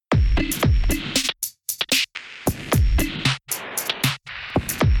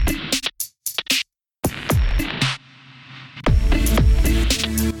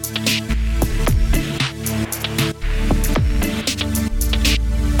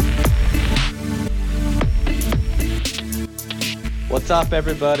What's up,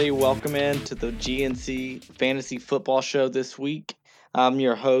 everybody? Welcome in to the GNC Fantasy Football Show this week. I'm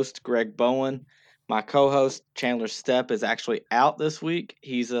your host, Greg Bowen. My co-host, Chandler Stepp, is actually out this week.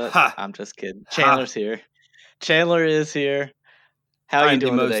 Ha! I'm just kidding. Ha! Chandler's here. Chandler is here. How are you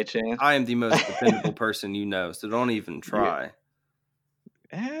doing today, Chan? I am the most dependable person you know, so don't even try.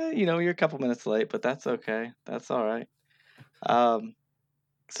 You're a couple minutes late, but that's okay. That's all right.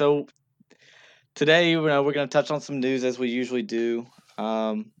 So today, we're going to touch on some news as we usually do.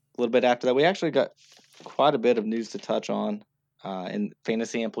 A little bit after that, we actually got quite a bit of news to touch on in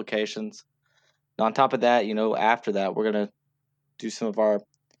fantasy implications. And on top of that, after that, we're going to do some of our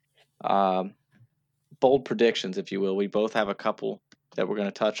bold predictions, if you will. We both have a couple that we're going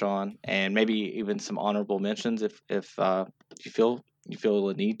to touch on, and maybe even some honorable mentions if you feel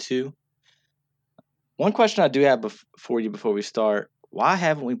the need to. One question I do have for you before we start: why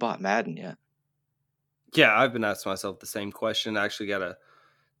haven't we bought Madden yet? Yeah, I've been asking myself the same question. I actually got a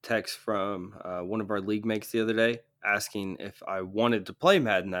text from one of our league mates the other day asking if I wanted to play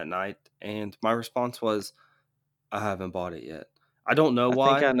Madden that night, and my response was, I haven't bought it yet. I don't know I think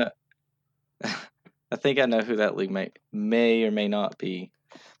why. I know. I think I know who that league mate may or may not be,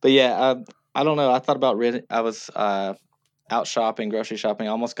 but yeah, I don't know. I thought about I was out shopping, grocery shopping.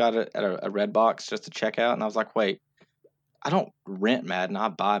 I almost got it at a Red Box just to check out, and I was like, wait, I don't rent Madden, I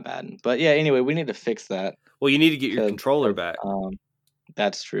buy Madden. But yeah, anyway, we need to fix that. Well, you need to get your Because controller back.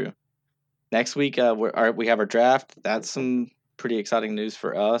 that's true. Next week, we have our draft. That's some pretty exciting news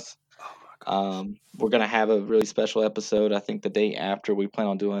for us. Oh my gosh. We're gonna have a really special episode. I think the day after we plan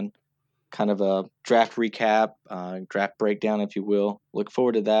on doing kind of a draft recap, draft breakdown, if you will. Look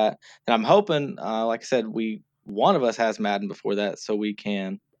forward to that. And I'm hoping, like I said, one of us has Madden before that, so we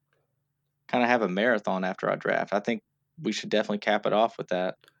can kind of have a marathon after our draft. I think we should definitely cap it off with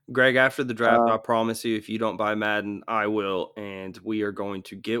that. Greg, after the draft, Uh, I promise you, if you don't buy Madden, I will, and we are going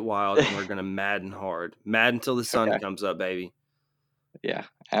to get wild and we're going to Madden hard. Madden till the sun okay. comes up, baby. Yeah,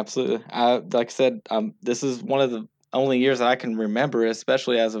 absolutely. Like I said, this is one of the only years that I can remember,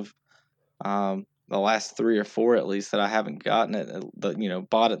 especially as of the last 3 or 4 at least, that I haven't gotten it,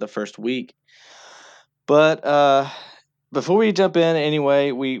 bought it the first week. But before we jump in,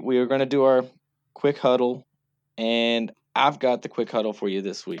 anyway, we are going to do our quick huddle, and I've got the quick huddle for you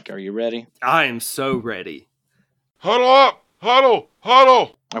this week. Are you ready? I am so ready. Huddle up! Huddle!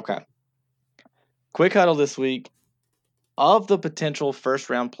 Huddle! Okay. Quick huddle this week. Of the potential first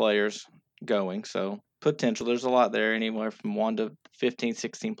round players going, so potential, there's a lot there, anywhere from 1 to 15,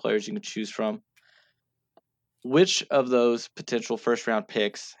 16 players you can choose from. Which of those potential first round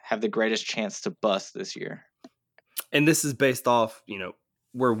picks have the greatest chance to bust this year? And this is based off,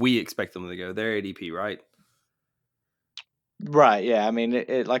 where we expect them to go. Their ADP, right? Right, yeah. I mean,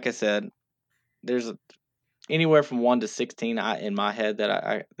 like I said, there's anywhere from 1 to 16 in my head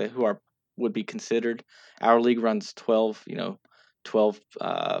that who would be considered. Our league runs 12, 12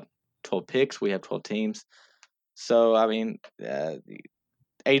 12 picks. We have 12 teams. So, I mean, the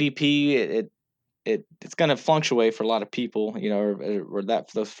ADP it's going to fluctuate for a lot of people, or that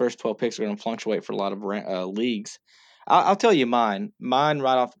those first 12 picks are going to fluctuate for a lot of leagues. I'll tell you mine. Mine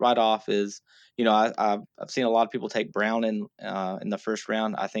right off is, I've seen a lot of people take Brown in the first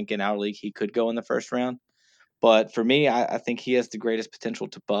round. I think in our league he could go in the first round. But for me, I think he has the greatest potential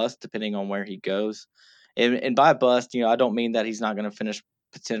to bust depending on where he goes. And by bust, I don't mean that he's not going to finish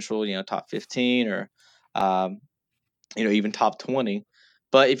potential, top 15 or, um, even top 20.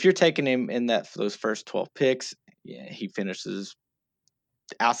 But if you're taking him in those first 12 picks, yeah, he finishes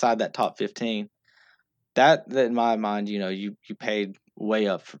outside that top 15. That in my mind, you paid way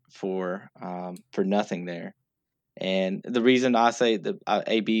up for nothing there. And the reason I say the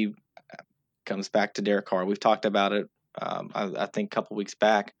AB comes back to Derek Carr. We've talked about it. I think a couple weeks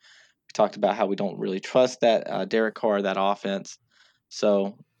back, we talked about how we don't really trust that Derek Carr, that offense.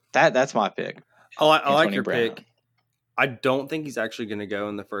 So that's my pick. I like Antonio your Brown. pick. I don't think he's actually going to go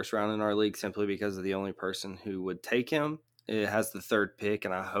in the first round in our league simply because of the only person who would take him. It has the third pick,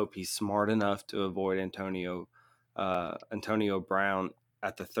 and I hope he's smart enough to avoid Antonio Brown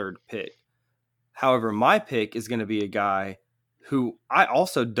at the third pick. However, my pick is going to be a guy who I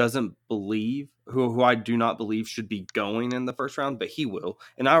also doesn't believe, who I do not believe should be going in the first round, but he will.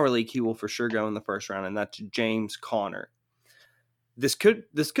 In our league, he will for sure go in the first round, and that's James Conner. This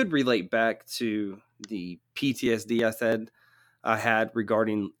could relate back to the PTSD I had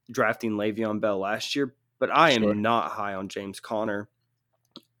regarding drafting Le'Veon Bell last year, but I am Sure. not high on James Conner.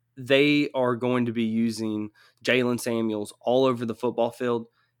 They are going to be using Jalen Samuels all over the football field.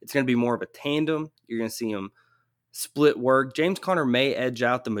 It's going to be more of a tandem. You're going to see him split work. James Conner may edge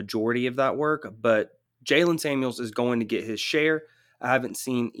out the majority of that work, but Jalen Samuels is going to get his share. I haven't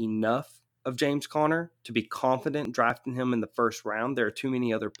seen enough of James Conner to be confident drafting him in the first round. There are too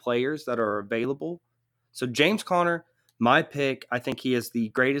many other players that are available. So James Conner, my pick, I think he has the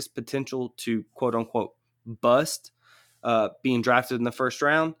greatest potential to quote unquote bust being drafted in the first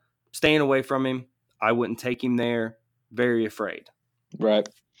round. Staying away from him. I wouldn't take him there. Very afraid. Right.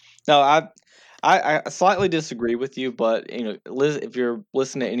 No, I slightly disagree with you, but if you're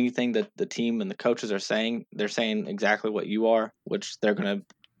listening to anything that the team and the coaches are saying, they're saying exactly what you are, which they're going to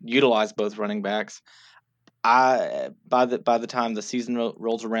utilize both running backs. By the time the season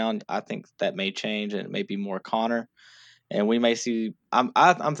rolls around, I think that may change and it may be more Connor, and we may see.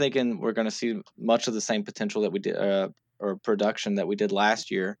 I'm thinking we're going to see much of the same potential that we did or production that we did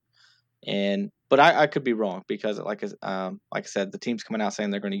last year. But I could be wrong because like I said, the team's coming out saying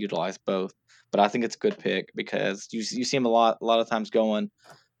they're going to utilize both. But I think it's a good pick because you see him a lot of times going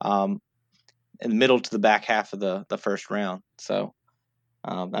in the middle to the back half of the first round. So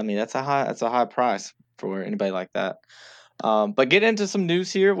I mean that's a high price for anybody like that. But get into some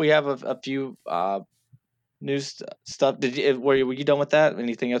news here. We have a few news stuff. Were you done with that?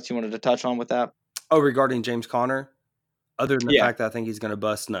 Anything else you wanted to touch on with that? Oh, regarding James Conner, other than the Yeah. fact that I think he's going to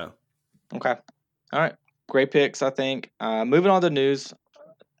bust, no. Okay. All right. Great picks, I think. Moving on to news.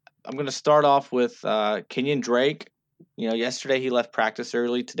 I'm going to start off with Kenyon Drake. Yesterday he left practice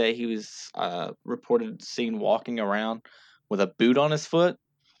early. Today he was reported seen walking around with a boot on his foot.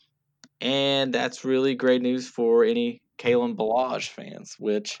 And that's really great news for any Kalen Ballage fans,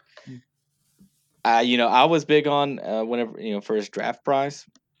 which, I was big on whenever, for his draft price.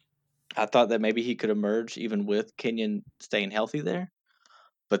 I thought that maybe he could emerge even with Kenyon staying healthy there.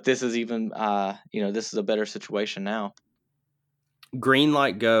 But this is even, this is a better situation now. Green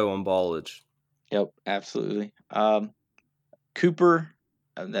light go on Ballage. Yep, absolutely. Cooper,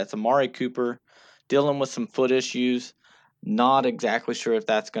 that's Amari Cooper, dealing with some foot issues. Not exactly sure if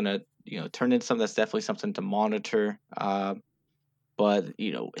that's going to, turn into something. That's definitely something to monitor. But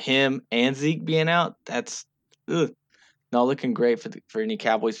him and Zeke being out, that's not looking great for any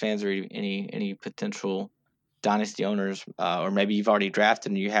Cowboys fans or any potential dynasty owners, or maybe you've already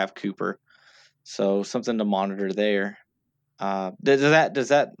drafted and you have Cooper. So something to monitor there. Does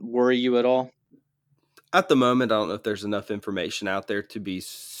that worry you at all? At the moment, I don't know if there's enough information out there to be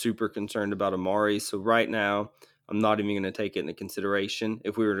super concerned about Amari. So right now, I'm not even going to take it into consideration.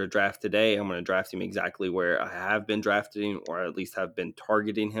 If we were to draft today, I'm going to draft him exactly where I have been drafting, or at least have been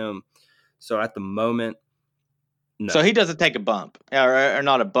targeting him. So at the moment, no. So he doesn't take a bump, or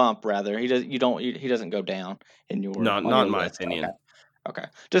not a bump, rather. He does. He doesn't go down in your not your in my list. opinion. Okay.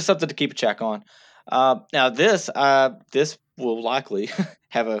 Just something to keep a check on. Now this will likely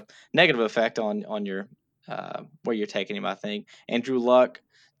have a negative effect on your where you're taking him. I think Andrew Luck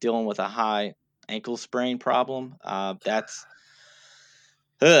dealing with a high ankle sprain problem. That's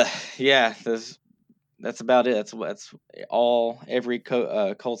yeah. That's about it. That's all every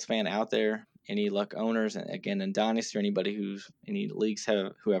Colts fan out there. Any Luck owners, and again in Dynasty, or anybody any leagues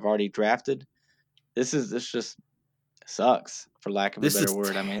who have already drafted. This just sucks, for lack of a better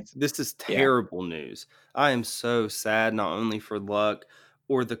word. I mean, this is terrible news. I am so sad, not only for Luck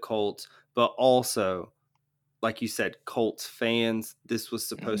or the Colts, but also, like you said, Colts fans. This was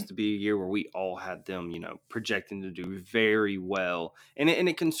supposed to be a year where we all had them, projecting to do very well. And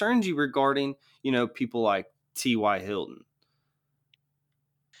it concerns you regarding, people like T.Y. Hilton.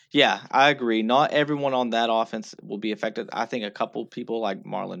 Yeah, I agree. Not everyone on that offense will be affected. I think a couple people like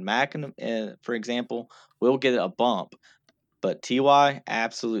Marlon Mack, for example, will get a bump. But Ty,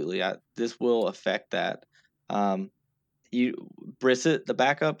 absolutely, this will affect that. Brissett, the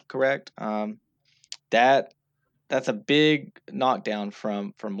backup, correct? That's a big knockdown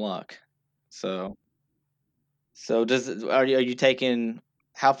from Luck. So are you taking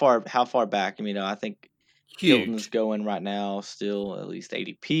how far back? I think Hilton's Huge. going right now, still at least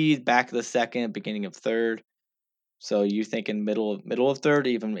ADP, back of the second, beginning of third. So you thinking middle of third,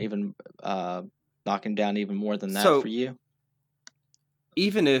 even knocking down even more than that for you?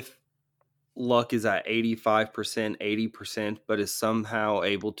 Even if Luck is at 85%, 80%, but is somehow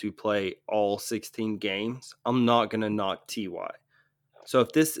able to play all 16 games, I'm not going to knock Ty. So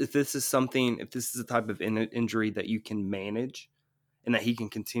if this is a type of injury that you can manage and that he can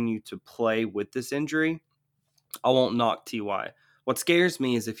continue to play with this injury, I won't knock Ty. What scares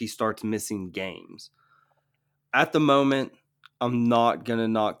me is if he starts missing games. At the moment, I'm not going to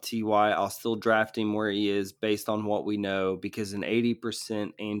knock Ty. I'll still draft him where he is based on what we know, because an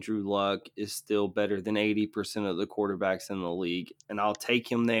 80% Andrew Luck is still better than 80% of the quarterbacks in the league. And I'll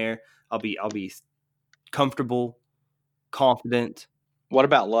take him there. I'll be comfortable, confident. What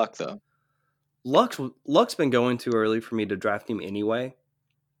about Luck, though? Luck's been going too early for me to draft him anyway,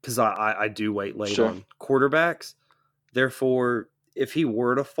 because I do wait late Sure. on quarterbacks. Therefore, if he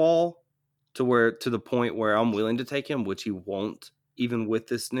were to fall to the point where I'm willing to take him, which he won't, even with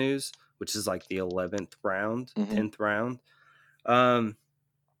this news, which is like the 11th round, 10th round.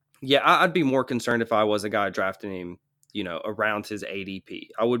 Yeah, I'd be more concerned if I was a guy drafting him, around his ADP.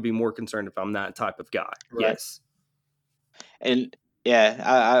 I would be more concerned if I'm that type of guy. Right. Yes. And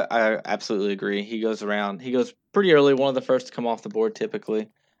yeah, I absolutely agree. He goes pretty early, one of the first to come off the board typically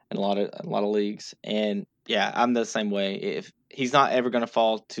in a lot of leagues. And yeah, I'm the same way. If he's not ever going to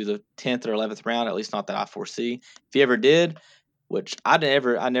fall to the 10th or 11th round, at least not that I foresee. If he ever did, which I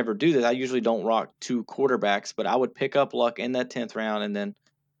never do this. I usually don't rock 2 quarterbacks, but I would pick up Luck in that 10th round and then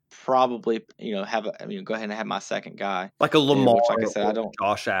probably go ahead and have my second guy, like a Lamar, which, like I said, I don't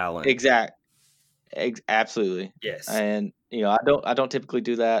Josh Allen. Absolutely. Yes. And I don't typically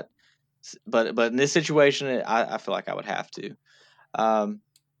do that, but in this situation, I feel like I would have to.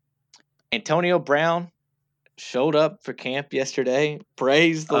 Antonio Brown showed up for camp yesterday.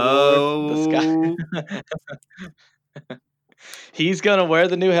 Praise the Lord. The sky. He's gonna wear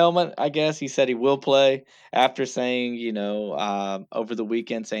the new helmet. I guess he said he will play after saying, over the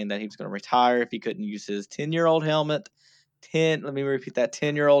weekend, saying that he was gonna retire if he couldn't use his 10-year-old helmet. Let me repeat that,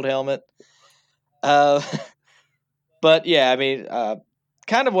 10-year-old helmet. But yeah, I mean,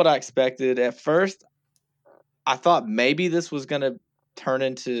 kind of what I expected. At first, I thought maybe this was going to turn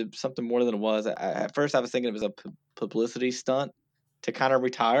into something more than it was. At first, I was thinking it was a publicity stunt to kind of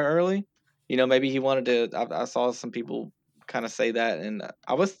retire early. Maybe he wanted to. I saw some people kind of say that, and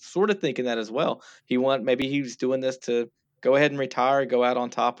I was sort of thinking that as well. Maybe he was doing this to go ahead and retire, go out on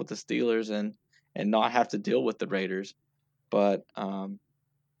top with the Steelers, and not have to deal with the Raiders. But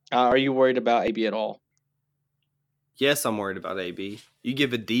are you worried about AB at all? Yes, I'm worried about AB. You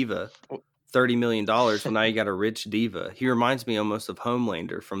give a diva $30 million, well, now you got a rich diva. He reminds me almost of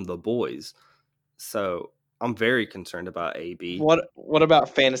Homelander from The Boys. So I'm very concerned about AB. What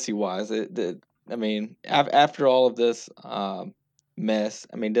about fantasy wise? I mean, after all of this mess,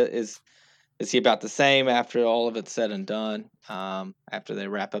 I mean, is he about the same after all of it's said and done? After they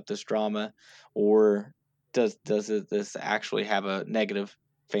wrap up this drama, or does this actually have a negative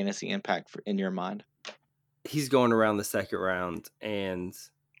fantasy impact in your mind? He's going around the second round, and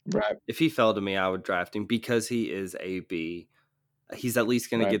right, if he fell to me, I would draft him because he is AB. He's at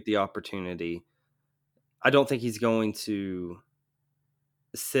least going to get the opportunity. I don't think he's going to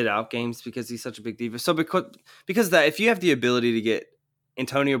sit out games because he's such a big diva. So because of that, if you have the ability to get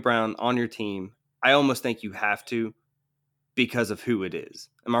Antonio Brown on your team, I almost think you have to because of who it is.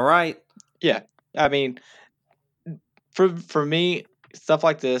 Am I right? Yeah. I mean, for me, stuff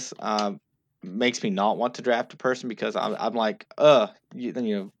like this makes me not want to draft a person because I'm like, that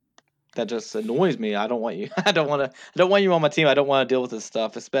just annoys me. I don't want you. I don't want you on my team. I don't want to deal with this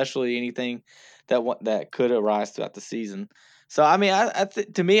stuff, especially anything that could arise throughout the season. So I mean, I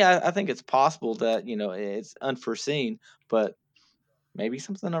think it's possible that it's unforeseen, but maybe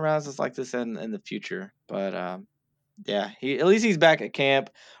something arises like this in the future. But yeah, at least he's back at camp.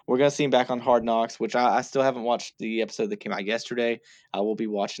 We're gonna see him back on Hard Knocks, which I still haven't watched the episode that came out yesterday. I will be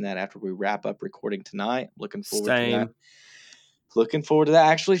watching that after we wrap up recording tonight. Looking forward to that. Looking forward to that.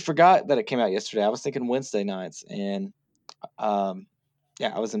 I actually forgot that it came out yesterday. I was thinking Wednesday nights, and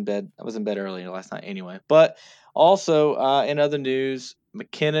yeah, I was in bed. I was in bed early last night anyway. But also in other news,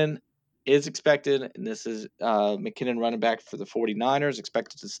 McKinnon is expected, and this is McKinnon running back for the 49ers,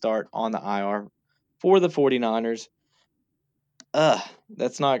 expected to start on the IR for the 49ers.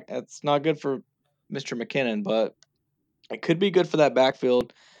 That's not good for Mr. McKinnon, but it could be good for that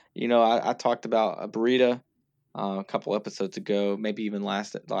backfield. I talked about a Burrito a couple episodes ago, maybe even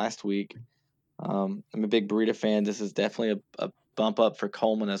last week. I'm a big Burrito fan. This is definitely a bump up for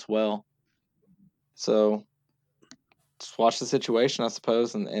Coleman as well. So just watch the situation, I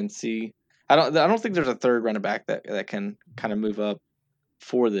suppose, and see. I don't think there's a third running back that can kind of move up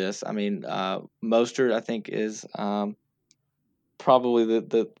for this. I mean, Mostert, I think, is probably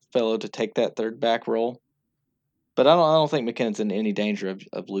the fellow to take that third back role. But I don't think McKinnon's in any danger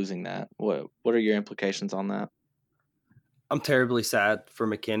of losing that. What are your implications on that? I'm terribly sad for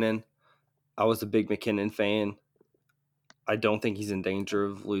McKinnon. I was a big McKinnon fan. I don't think he's in danger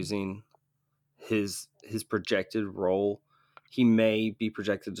of losing his projected role. He may be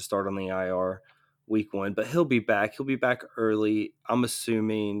projected to start on the IR week 1, but he'll be back. He'll be back early. I'm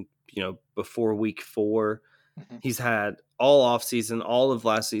assuming, before week 4. Mm-hmm. He's had all offseason, all of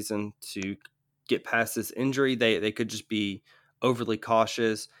last season to get past this injury. They could just be overly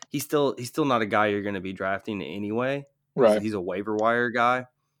cautious. He's still not a guy you're going to be drafting anyway. Right. He's a waiver wire guy.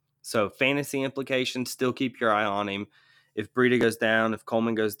 So fantasy implications, still keep your eye on him. If Breida goes down, if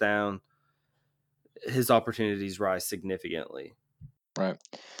Coleman goes down, his opportunities rise significantly. Right.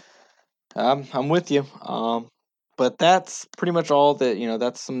 I'm with you. But that's pretty much all that,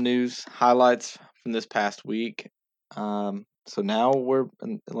 that's some news highlights from this past week. So now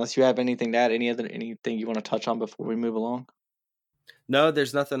unless you have anything to add, anything you want to touch on before we move along? No,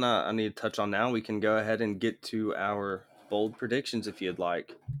 there's nothing I need to touch on now. We can go ahead and get to our bold predictions if you'd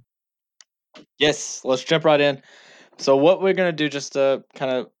like. Yes, let's jump right in. So what we're gonna do, just to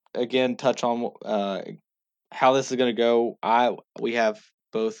kind of again touch on how this is gonna go. We have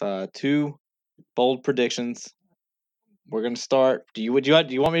both two bold predictions. We're gonna start. Do you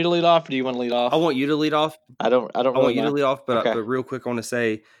want me to lead off, or do you want to lead off? I want you to lead off. I don't I really want you to mind. lead off, but Okay. but real quick, I want to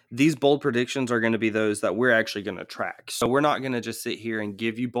say these bold predictions are going to be those that we're actually going to track. So we're not going to just sit here and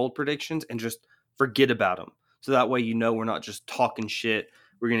give you bold predictions and just forget about them. So that way, we're not just talking shit.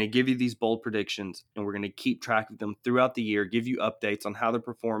 We're going to give you these bold predictions, and we're going to keep track of them throughout the year, give you updates on how they're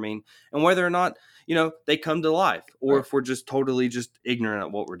performing and whether or not they come to life, or if we're just totally just ignorant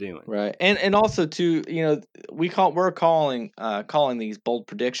at what we're doing. Right, and also too, we're calling these bold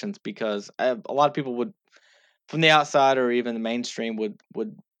predictions because a lot of people would, from the outside or even the mainstream,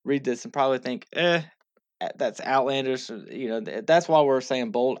 would read this and probably think, that's outlandish. That's why we're saying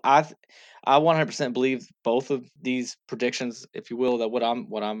bold. I 100% believe both of these predictions, if you will, that what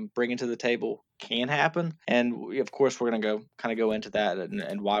I'm bringing to the table can happen, and of course we're gonna go into that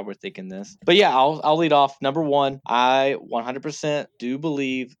and why we're thinking this. But yeah, I'll lead off. Number one, I 100% do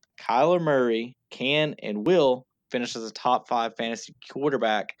believe Kyler Murray can and will finish as a top 5 fantasy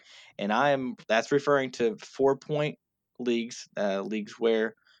quarterback, and that's referring to 4-point leagues, leagues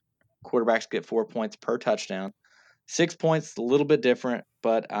where quarterbacks get 4 points per touchdown. 6 points, a little bit different,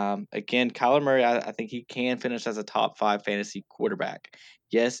 but again, Kyler Murray, I think he can finish as a top 5 fantasy quarterback.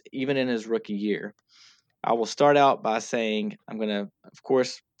 Yes, even in his rookie year. I will start out by saying of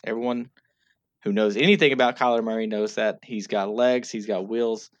course, everyone who knows anything about Kyler Murray knows that he's got legs, he's got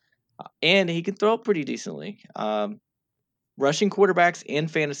wheels, and he can throw pretty decently. Rushing quarterbacks in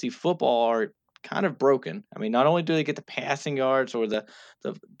fantasy football are kind of broken. I mean, not only do they get the passing yards or they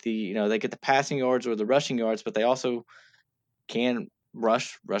get the passing yards or the rushing yards, but they also can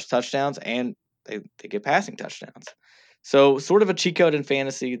rush touchdowns, and they get passing touchdowns. So sort of a cheat code in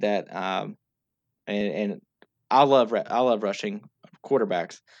fantasy that and I love rushing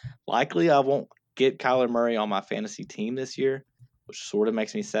quarterbacks. Likely I won't get Kyler Murray on my fantasy team this year, which sort of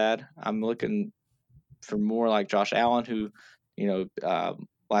makes me sad. I'm looking for more like Josh Allen, who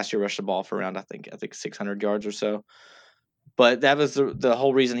last year rushed the ball for around I think 600 yards or so. But that was the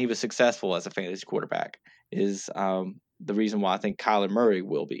whole reason he was successful as a fantasy quarterback, is the reason why I think Kyler Murray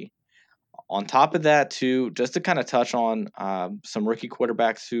will be. On top of that, too, just to kind of touch on some rookie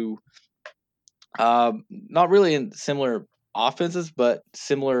quarterbacks who not really in similar offenses, but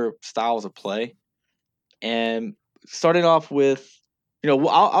similar styles of play. And starting off with,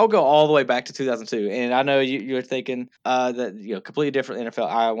 I'll go all the way back to 2002, and I know you're thinking that completely different NFL.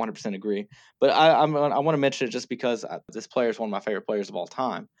 I 100% agree, but I want to mention it just because this player is one of my favorite players of all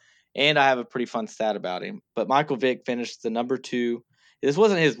time, and I have a pretty fun stat about him. But Michael Vick finished the number 2. This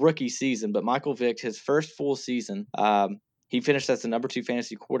wasn't his rookie season, but Michael Vick, his first full season, he finished as the number 2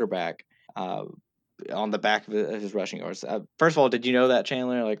 fantasy quarterback. On the back of his rushing yards. First of all, did you know that,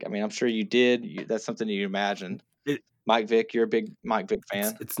 Chandler? Like, I mean, I'm sure you did. That's something you imagined. Mike Vick, you're a big Mike Vick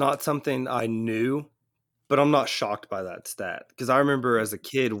fan. It's not something I knew, but I'm not shocked by that stat, because I remember as a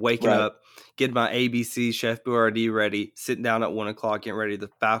kid waking up, getting my ABC Chef Boyardee ready, sitting down at 1:00, getting ready for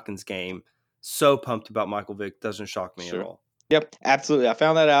the Falcons game. So pumped about Michael Vick. Doesn't shock me at all. Yep, absolutely. I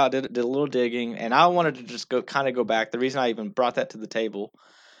found that out, did a little digging, and I wanted to just go back. The reason I even brought that to the table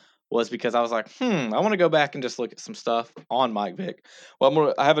was because I was like, I want to go back and just look at some stuff on Mike Vick.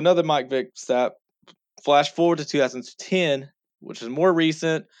 Well, I have another Mike Vick stat. Flash forward to 2010, which is more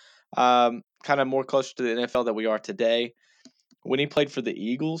recent, kind of more closer to the NFL that we are today. When he played for the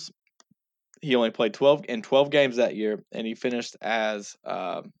Eagles, he only played 12 games that year, and he finished as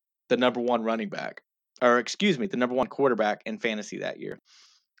the number 1 running back, or excuse me, the number 1 quarterback in fantasy that year.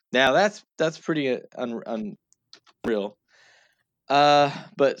 Now that's pretty unreal.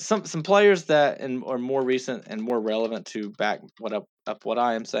 But some players that are more recent and more relevant to back what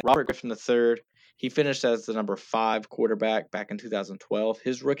I am saying. Robert Griffin III, he finished as the number 5 quarterback back in 2012,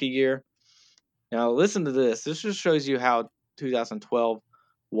 his rookie year. Now listen to this. This just shows you how 2012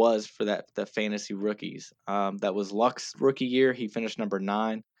 was for the fantasy rookies. That was Luck's rookie year. He finished number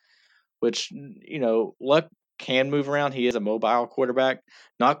 9, which Luck can move around. He is a mobile quarterback,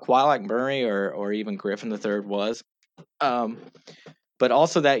 not quite like Murray or even Griffin III was. But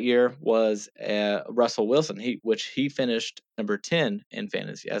also that year was Russell Wilson, which he finished number 10 in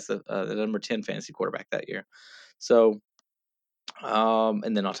fantasy as the number 10 fantasy quarterback that year. So,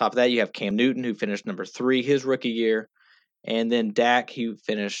 and then on top of that, you have Cam Newton, who finished number 3 his rookie year, and then Dak, who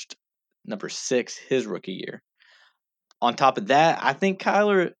finished number 6 his rookie year. On top of that, I think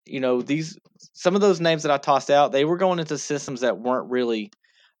Kyler, some of those names that I tossed out, they were going into systems that weren't really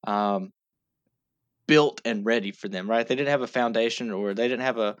built and ready for them, right? They didn't have a foundation, or they didn't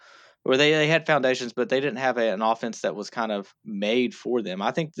have they had foundations, but they didn't have an offense that was kind of made for them.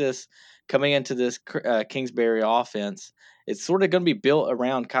 I think coming into this Kingsbury offense, it's sort of going to be built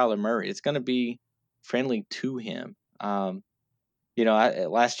around Kyler Murray. It's going to be friendly to him.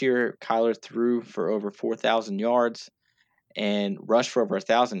 Last year Kyler threw for over 4,000 yards and rushed for over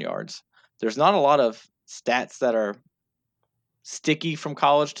 1,000 yards. There's not a lot of stats that are sticky from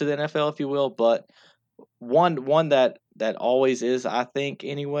college to the NFL, if you will, but one that always is, I think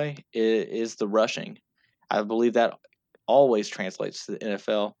anyway, is the rushing. I believe that always translates to the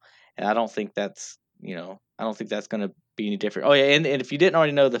NFL, and I don't think that's going to be any different. Oh yeah, and if you didn't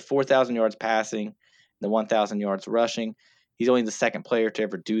already know, the 4,000 yards passing, the 1,000 yards rushing, he's only the second player to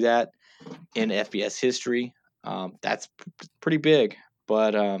ever do that in FBS history. That's pretty big,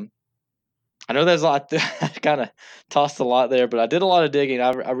 but I know there's a lot. I kind of tossed a lot there, but I did a lot of digging.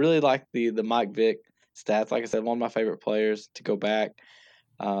 I really like the Mike Vick stats. Like I said, one of my favorite players to go back.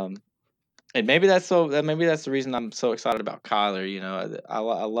 And maybe that's the reason I'm so excited about Kyler. I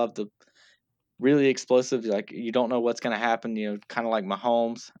love the really explosive. Like, you don't know what's going to happen. Kind of like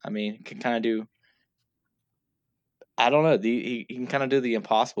Mahomes. I mean, he can kind of do. I don't know. He can kind of do the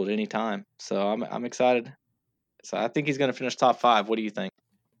impossible at any time. So I'm excited. So I think he's going to finish top 5. What do you think?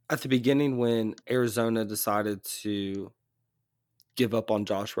 At the beginning, when Arizona decided to give up on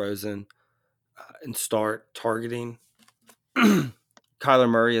Josh Rosen and start targeting Kyler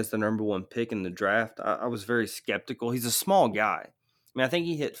Murray as the number 1 pick in the draft, I was very skeptical. He's a small guy. I mean, I think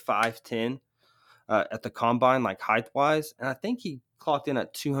he hit 5'10" at the combine, like height-wise, and I think he clocked in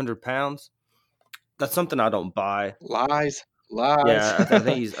at 200 pounds. That's something I don't buy. Lies. Yeah, I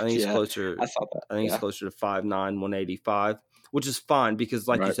think he's Yeah, closer. I saw that. I think he's closer to 5'9", 185, which is fine because,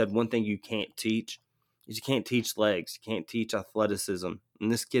 like you said, one thing you can't teach is you can't teach legs. You can't teach athleticism.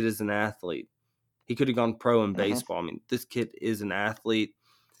 And this kid is an athlete. He could have gone pro in baseball. I mean, this kid is an athlete.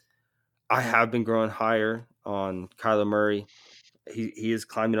 I have been growing higher on Kyler Murray. He is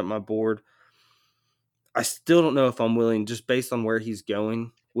climbing up my board. I still don't know if I'm willing, just based on where he's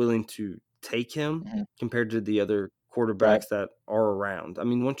going, willing to take him compared to the other quarterbacks that are around. I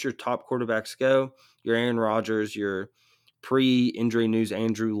mean, once your top quarterbacks go, your Aaron Rodgers, your pre-injury news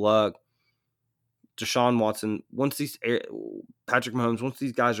Andrew Luck, Deshaun Watson, Patrick Mahomes, once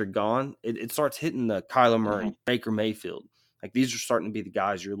these guys are gone, it starts hitting the Kyler Murray, Baker Mayfield. Like, these are starting to be the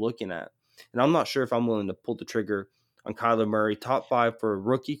guys you're looking at. And I'm not sure if I'm willing to pull the trigger on Kyler Murray, top 5 for a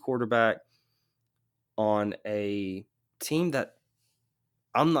rookie quarterback on a team that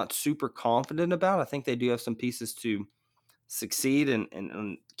I'm not super confident about. I think they do have some pieces to succeed,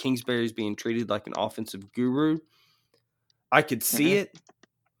 and Kingsbury's being treated like an offensive guru. I could see it.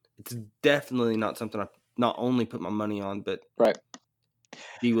 It's definitely not something I not only put my money on, but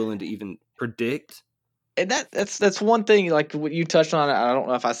be willing to even predict. And that's one thing, like what you touched on. I don't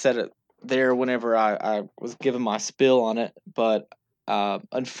know if I said it there whenever I was giving my spill on it, but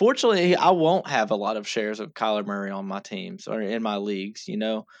unfortunately, I won't have a lot of shares of Kyler Murray on my teams or in my leagues.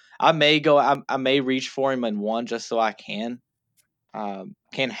 I may reach for him in one just so I can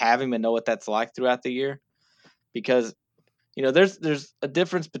have him and know what that's like throughout the year, because there's a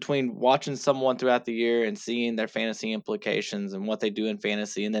difference between watching someone throughout the year and seeing their fantasy implications and what they do in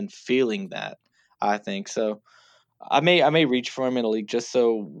fantasy, and then feeling that. I think so. I may reach for him in a league just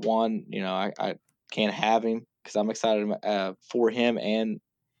so I can have him, because I'm excited for him and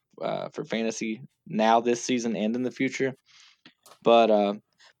for fantasy now this season and in the future. But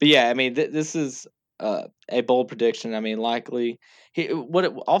yeah, I mean this is a bold prediction. I mean, likely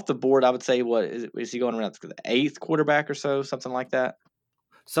off the board, I would say, what is he going around the 8th quarterback or so, something like that?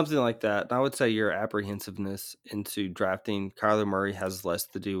 Something like that. I would say your apprehensiveness into drafting Kyler Murray has less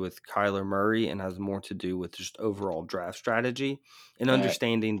to do with Kyler Murray and has more to do with just overall draft strategy and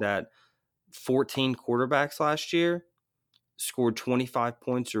understanding that 14 quarterbacks last year scored 25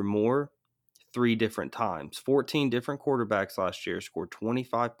 points or more 3 different times. 14 different quarterbacks last year scored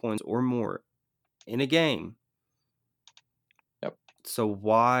 25 points or more in a game. Yep. So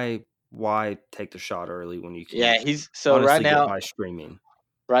why take the shot early when you can? Yeah, right now by streaming.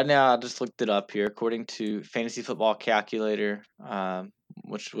 Right now, I just looked it up here. According to Fantasy Football Calculator,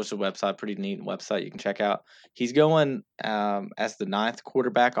 which was a website, pretty neat website you can check out. He's going as the 9th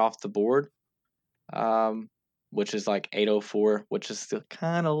quarterback off the board, which is like 804, which is still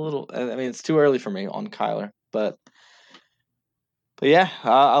kind of a little. I mean, it's too early for me on Kyler, but yeah,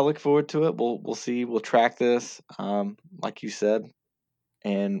 I look forward to it. We'll see. We'll track this, like you said,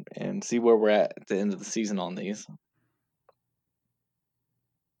 and see where we're at the end of the season on these.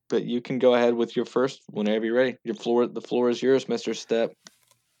 But you can go ahead with your first whenever you're ready. The floor is yours, Mr. Step.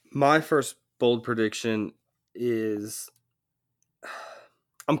 My first bold prediction is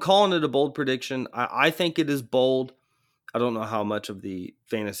I'm calling it a bold prediction. I think it is bold. I don't know how much of the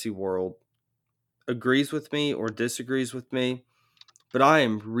fantasy world agrees with me or disagrees with me, but I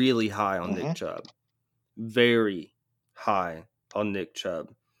am really high on Nick Chubb. Very high on Nick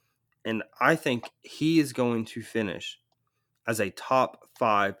Chubb. And I think he is going to finish as a top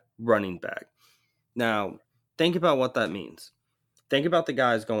 5 running back. Now, think about what that means. Think about the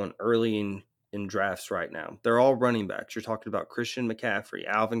guys going early in drafts right now. They're all running backs. You're talking about Christian McCaffrey,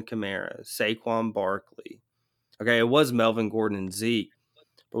 Alvin Kamara, Saquon Barkley. Okay, it was Melvin Gordon and Zeke,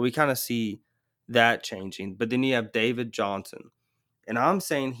 but we kind of see that changing. But then you have David Johnson. And I'm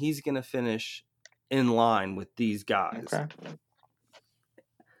saying he's going to finish in line with these guys. Okay.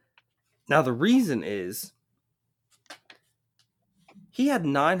 Now, the reason is he had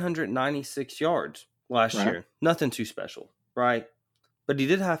 996 yards last year. Nothing too special, right? But he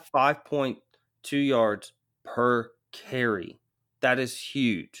did have 5.2 yards per carry. That is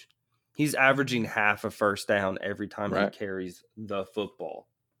huge. He's averaging half a first down every time he carries the football.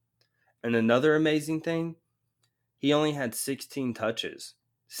 And another amazing thing, he only had 16 touches.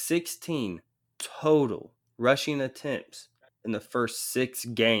 16 total rushing attempts in the first 6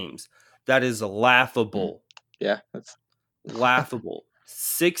 games. That is laughable. Yeah, that's laughable.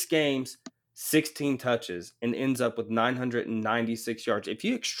 6 games, 16 touches, and ends up with 996 yards. If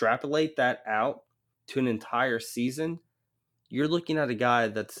you extrapolate that out to an entire season, you're looking at a guy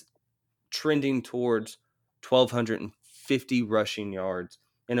that's trending towards 1,250 rushing yards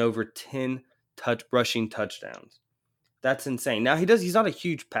and over 10 rushing touchdowns. That's insane. Now, he's not a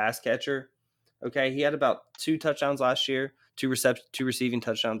huge pass catcher. Okay, he had about 2 touchdowns last year, 2 receiving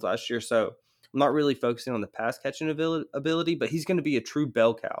touchdowns last year. So I'm not really focusing on the pass catching ability, but he's going to be a true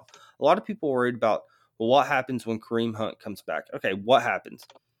bell cow. A lot of people are worried about, well, what happens when Kareem Hunt comes back? Okay, what happens?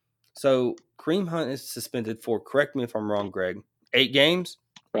 So Kareem Hunt is suspended for, correct me if I'm wrong, Greg, 8 games?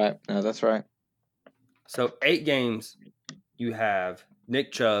 Right. No, that's right. So 8 games, you have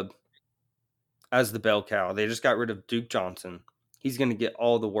Nick Chubb as the bell cow. They just got rid of Duke Johnson. He's going to get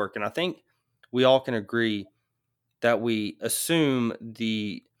all the work. And I think we all can agree that we assume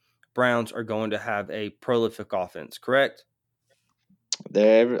the Browns are going to have a prolific offense, correct?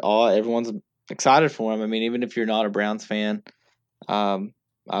 Everyone's excited for him. I mean, even if you're not a Browns fan, I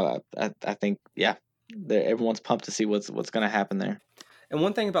think, yeah, everyone's pumped to see what's going to happen there. And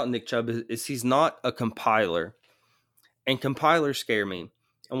one thing about Nick Chubb is he's not a compiler, and compilers scare me.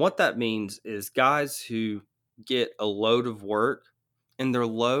 And what that means is guys who get a load of work, and their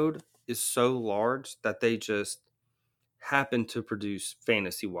load is so large that they just happen to produce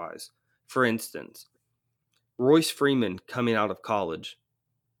fantasy-wise. For instance, Royce Freeman coming out of college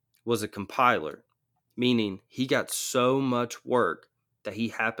was a compiler, meaning he got so much work that he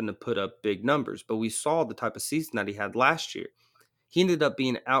happened to put up big numbers. But we saw the type of season that he had last year. He ended up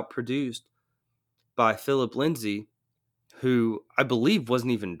being outproduced by Philip Lindsay, who I believe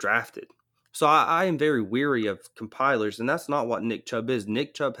wasn't even drafted. So I am very weary of compilers, and that's not what Nick Chubb is.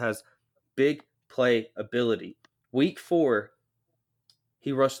 Nick Chubb has big play ability. Week 4,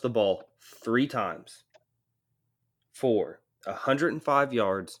 he rushed the ball 3 times for 105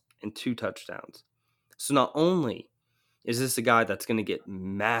 yards and 2 touchdowns. So not only is this a guy that's going to get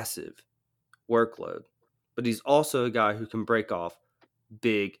massive workload, but he's also a guy who can break off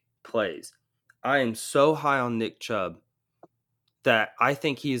big plays. I am so high on Nick Chubb that I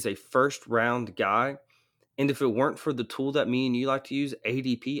think he is a first-round guy. And if it weren't for the tool that me and you like to use,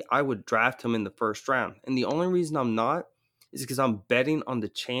 ADP, I would draft him in the first round. And the only reason I'm not is because I'm betting on the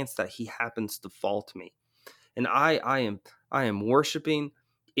chance that he happens to fall to me. And I am worshiping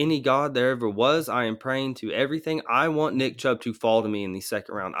any god there ever was. I am praying to everything. I want Nick Chubb to fall to me in the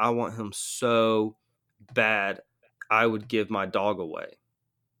second round. I want him so bad I would give my dog away.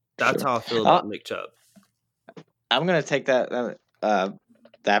 That's how I feel about Nick Chubb. I'm gonna take that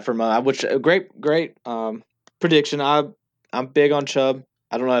from which great prediction. I'm big on Chubb.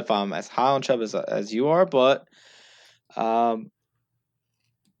 I don't know if I'm as high on Chubb as you are, but one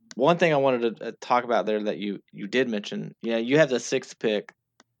thing I wanted to talk about there that you did mention, you have the 6th pick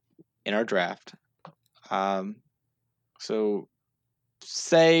in our draft. So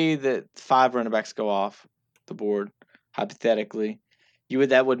say that 5 running backs go off the board, hypothetically,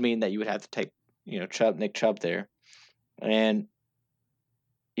 that would mean that you would have to take, Nick Chubb there. And,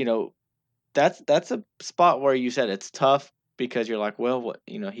 that's a spot where you said it's tough because you're like, well, what,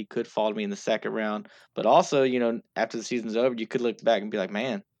 he could fall to me in the second round. But also, after the season's over, you could look back and be like,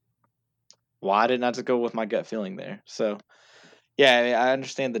 man, why didn't I just go with my gut feeling there? So, yeah, I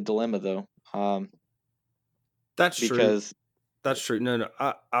understand the dilemma though. That's true. That's true. No,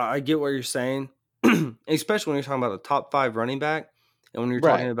 I get what you're saying, especially when you're talking about a top 5 running back, and when you're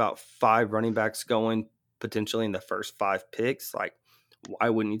talking about 5 running backs going potentially in the first 5 picks. Like, why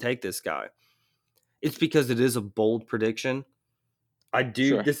wouldn't you take this guy? It's because it is a bold prediction. I do.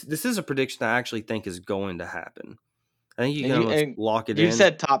 Sure. This is a prediction I actually think is going to happen. I think you can almost lock it in. You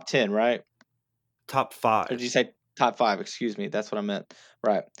said top 10, right? Top 5. Or did you say top 5? Excuse me. That's what I meant.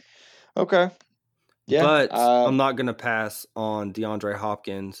 Right. Okay. Yeah. But I'm not going to pass on DeAndre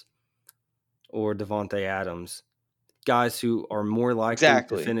Hopkins or Devontae Adams, guys who are more likely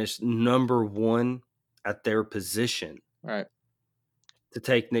to finish number 1 at their position. Right. To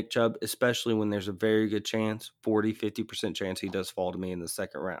take Nick Chubb, especially when there's a very good chance, 40-50% chance he does fall to me in the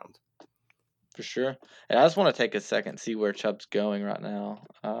second round. For sure. And I just want to take a second, see where Chubb's going right now.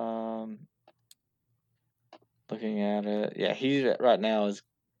 Looking at it. Yeah, he right now is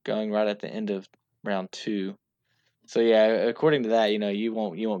going right at the end of round 2. So yeah, according to that, you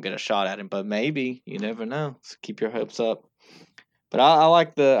won't get a shot at him, but maybe, you never know. So keep your hopes up. But I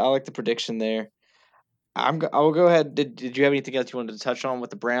like the prediction there. I will go ahead. Did you have anything else you wanted to touch on with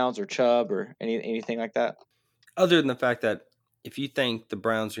the Browns or Chubb or anything like that? Other than the fact that if you think the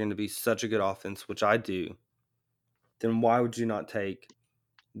Browns are going to be such a good offense, which I do, then why would you not take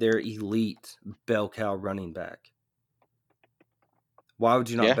their elite bell cow running back? Why would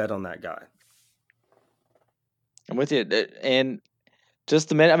you not bet on that guy? I'm with you. And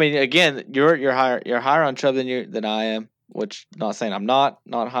just a minute. I mean, again, you're higher on Chubb than I am. Which, not saying I'm not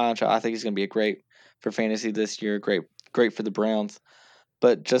high on Chubb. I think he's going to be a great for fantasy this year. Great for the Browns.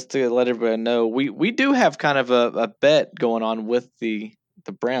 But just to let everybody know, we do have kind of a bet going on with the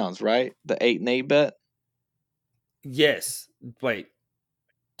Browns, right? The 8-8 bet. Yes. Wait.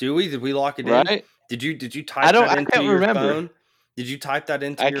 Do we? Did we lock it in? Did you type that into your phone? Did you type that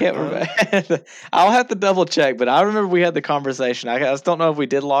into your phone? I can't remember. I'll have to double check, but I remember we had the conversation. I just don't know if we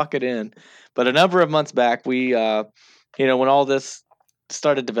did lock it in. But a number of months back, we, when all this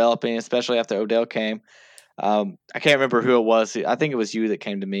started developing, especially after Odell came, I can't remember who it was. I think it was you that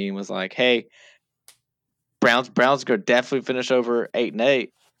came to me and was like, "Hey, Browns are definitely finish over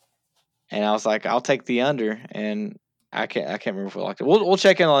 8-8," and I was like, "I'll take the under." And I can't remember if we locked it. We'll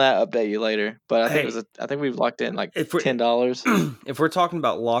check in on that. Update you later. But I think we've locked in like $10. If we're talking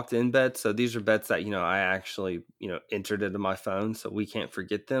about locked in bets, so these are bets that I actually entered into my phone, so we can't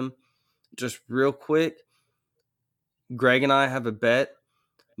forget them. Just real quick, Greg and I have a bet: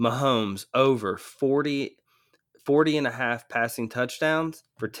 Mahomes over 40 and a half passing touchdowns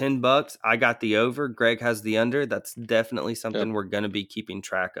for $10. I got the over. Greg has the under. That's definitely something we're going to be keeping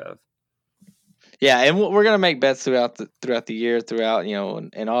track of. Yeah, and we're gonna make bets throughout the year,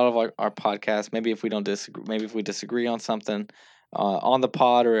 in all of our podcasts. Maybe if we don't disagree, maybe if we disagree on something on the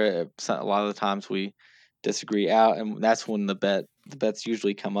pod, or a lot of the times we disagree out, and that's when the bets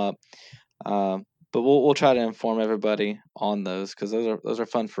usually come up. But we'll try to inform everybody on those because those are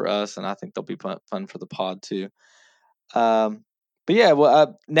fun for us, and I think they'll be fun for the pod too. But yeah,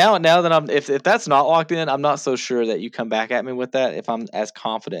 well, now that if that's not locked in, I'm not so sure that you come back at me with that if I'm as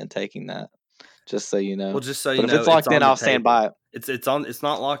confident in taking that. Just so you know. Well, just so you know, if it's locked in, I'll stand by it. It's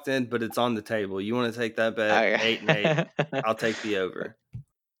not locked in, but it's on the table. You want to take that bet? 8-8. I'll take the over.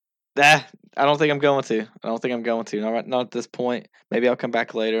 I don't think I'm going to. Not at this point. Maybe I'll come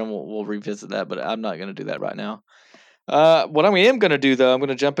back later and we'll revisit that. But I'm not going to do that right now. What I am going to do though, I'm going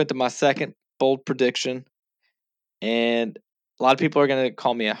to jump into my second bold prediction, and a lot of people are going to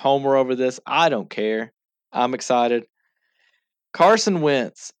call me a homer over this. I don't care. I'm excited. Carson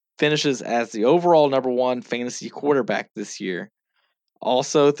Wentz finishes as the overall number 1 fantasy quarterback this year,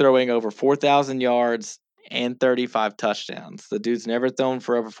 also throwing over 4,000 yards and 35 touchdowns. The dude's never thrown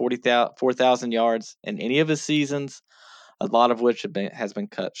for over 4,000 yards in any of his seasons, a lot of which has been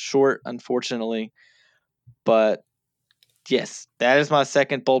cut short, unfortunately. But yes, that is my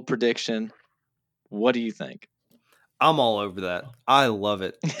second bold prediction. What do you think? I'm all over that. I love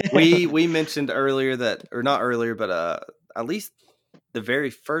it. We mentioned earlier that, or not earlier, but at least the very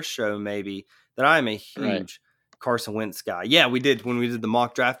first show maybe, that I'm a huge Carson Wentz guy. Yeah, we did when we did the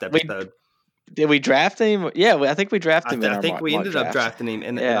mock draft episode. Did we draft him? Yeah, I think we drafted him. I think we ended up drafting him,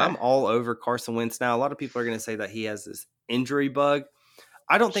 and I'm all over Carson Wentz now. A lot of people are going to say that he has this injury bug.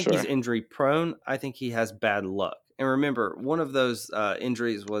 I don't think he's Sure. injury prone. I think he has bad luck. And remember, one of those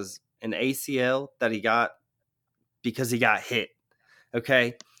injuries was an ACL that he got because he got hit.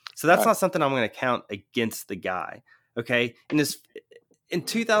 Okay. So that's Right. not something I'm going to count against the guy. Okay. In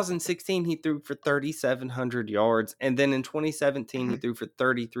 2016, he threw for 3,700 yards. And then in 2017, he threw for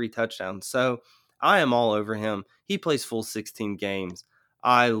 33 touchdowns. So I am all over him. He plays full 16 games.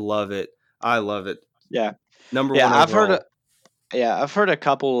 I love it. I love it. Yeah. Number Yeah, one overall. I've heard a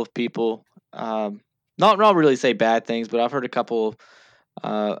couple of people, not really say bad things, but I've heard a couple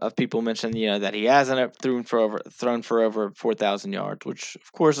of people mention, that he hasn't thrown for over 4,000 yards, which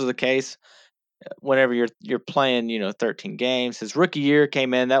of course is the case. Whenever you're playing, 13 games, his rookie year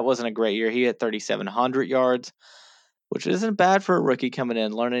came in. That wasn't a great year. He hit 3,700 yards, which isn't bad for a rookie coming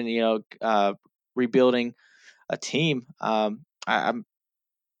in, learning, rebuilding a team. I'm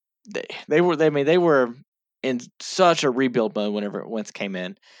they were in such a rebuild mode whenever Wentz came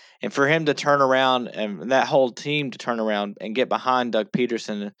in, and for him to turn around and that whole team to turn around and get behind Doug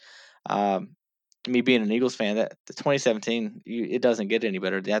Peterson, um, me being an Eagles fan, that the 2017, it doesn't get any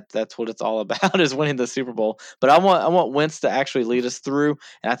better. That's what it's all about is winning the Super Bowl. But I want Wentz to actually lead us through,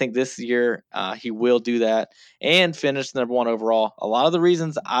 and I think this year he will do that and finish number one overall. A lot of the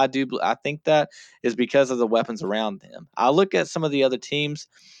reasons I think that is because of the weapons around him. I look at some of the other teams.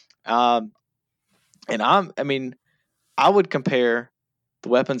 Um, and I would compare the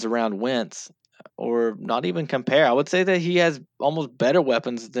weapons around Wentz, or not even compare. I would say that he has almost better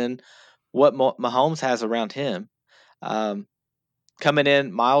weapons than what Mahomes has around him. Um, Coming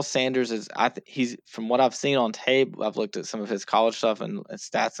in, Miles Sanders is he's from what I've seen on tape. I've looked at some of his college stuff and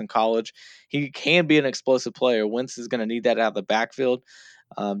stats in college. He can be an explosive player. Wentz is going to need that out of the backfield.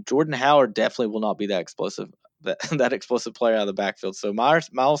 Jordan Howard definitely will not be that explosive that explosive player out of the backfield. So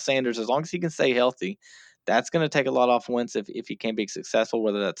Miles Sanders, as long as he can stay healthy, that's going to take a lot off Wentz if he can be successful.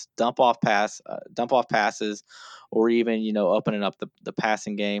 Whether that's dump off passes, or even opening up the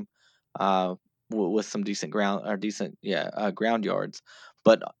passing game with some decent ground yards.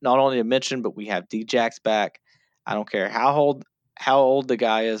 But not only to mention, but we have Djax back. I don't care how old the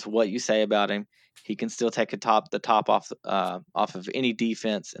guy is, what you say about him, he can still take the top off of any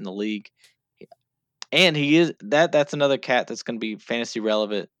defense in the league. And he is that's another cat that's going to be fantasy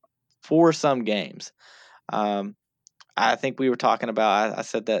relevant for some games. Um, I think we were talking about. I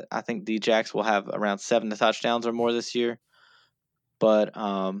said that I think Djax will have around 7 touchdowns or more this year. But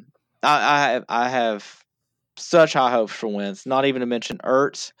I have such high hopes for Wentz. Not even to mention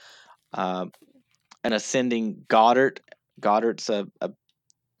Ertz, um, an ascending Goddard. Goddard's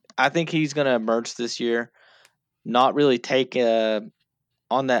I think he's going to emerge this year. Not really take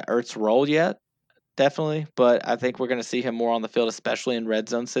on that Ertz role yet, definitely, but I think we're going to see him more on the field, especially in red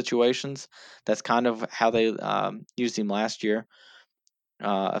zone situations. That's kind of how they used him last year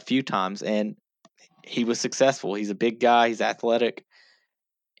a few times, and he was successful. He's a big guy. He's athletic.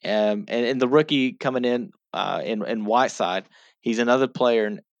 And the rookie coming in Whiteside, he's another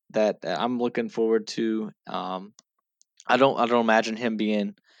player that I'm looking forward to. I don't imagine him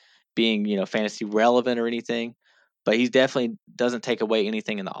being fantasy relevant or anything, but he definitely doesn't take away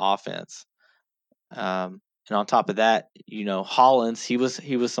anything in the offense. And on top of that, Hollins, he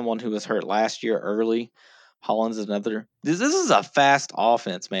was someone who was hurt last year early. Hollins is another. This is a fast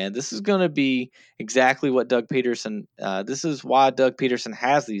offense, man. This is going to be exactly what Doug Peterson. This is why Doug Peterson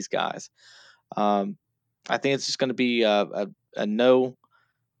has these guys. I think it's just going to be a no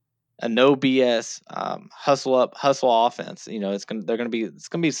BS hustle offense. It's gonna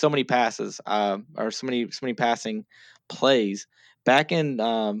be so many passes, or so many passing plays. Back in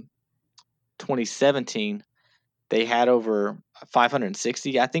 2017, they had over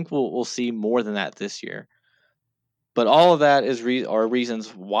 560. I think we'll see more than that this year. But all of that are reasons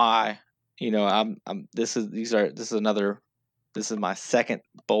why I'm this is my second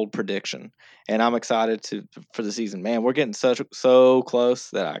bold prediction, and I'm excited for the season. Man, we're getting so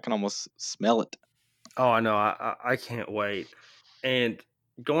close that I can almost smell it. Oh, I know. I can't wait. And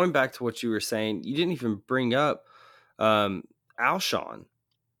going back to what you were saying, you didn't even bring up Alshon.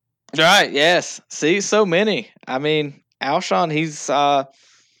 Right? Yes. See, so many. I mean, Alshon, he's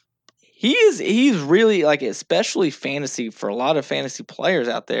really, like, especially fantasy, for a lot of fantasy players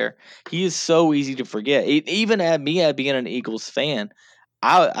out there. He is so easy to forget. Even at being an Eagles fan,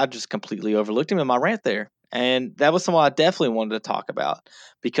 I just completely overlooked him in my rant there, and that was someone I definitely wanted to talk about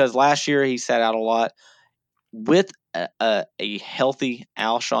because last year he sat out a lot. With a healthy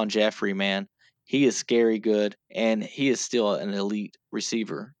Alshon Jeffrey, man, he is scary good, and he is still an elite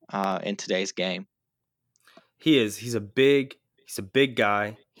receiver in today's game. He is. He's a big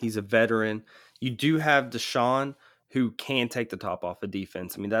guy. He's a veteran. You do have Deshaun, who can take the top off of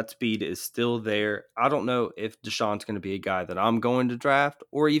defense. I mean, that speed is still there. I don't know if Deshaun's going to be a guy that I'm going to draft,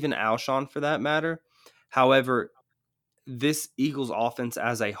 or even Alshon for that matter. However, this Eagles offense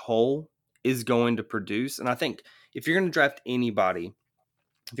as a whole is going to produce. And I think if you're going to draft anybody,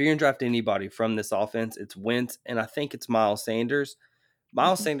 from this offense, it's Wentz, and I think it's Miles Sanders.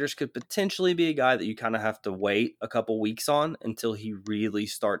 Miles Sanders could potentially be a guy that you kind of have to wait a couple weeks on until he really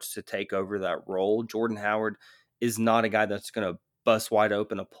starts to take over that role. Jordan Howard is not a guy that's going to bust wide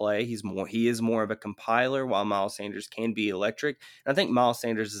open a play. He is more of a compiler, while Miles Sanders can be electric. And I think Miles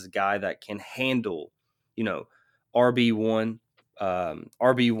Sanders is a guy that can handle, RB1,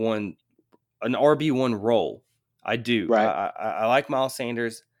 RB1, an RB1 role. I do. Right. I like Miles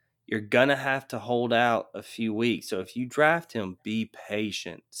Sanders. You're going to have to hold out a few weeks. So if you draft him, be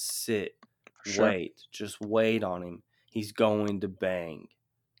patient, sit, wait, just wait on him. He's going to bang.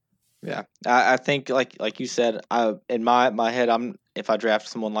 Yeah, I think like you said, in my head, if I draft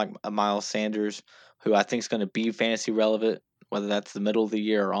someone like a Miles Sanders, who I think is going to be fantasy relevant, whether that's the middle of the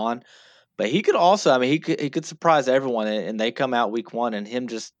year or on, but he could also, I mean, he could surprise everyone, and they come out week one and him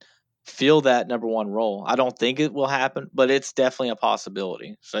just feel that number one role. I don't think it will happen, but it's definitely a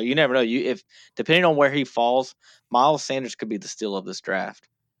possibility. So you never know. If depending on where he falls, Miles Sanders could be the steal of this draft.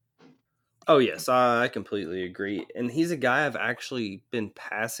 Oh, yes, I completely agree. And he's a guy I've actually been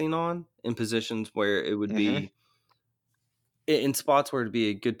passing on in positions where it would be, in spots where it'd be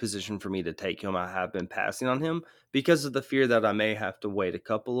a good position for me to take him. I have been passing on him because of the fear that I may have to wait a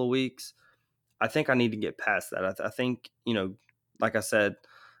couple of weeks. I think I need to get past that. I think, like I said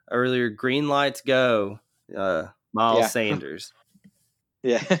earlier, green lights go, Miles Sanders.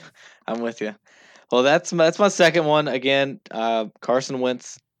 Yeah, I'm with you. Well, that's my second one. Again, Carson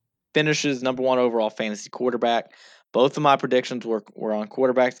Wentz finishes number one overall fantasy quarterback. Both of my predictions were on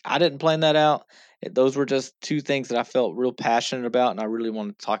quarterbacks. I didn't plan that out. Those were just two things that I felt real passionate about, and I really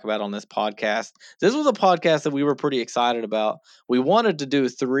wanted to talk about on this podcast. This was a podcast that we were pretty excited about. We wanted to do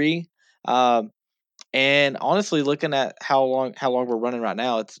 3, and honestly, looking at how long we're running right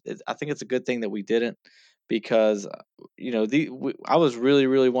now, I think it's a good thing that we didn't, because I was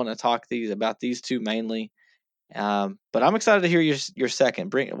really wanting to talk about these two mainly. But I'm excited to hear your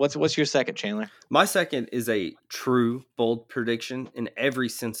second. What's your second, Chandler? My second is a true bold prediction in every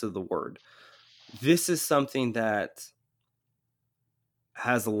sense of the word. This is something that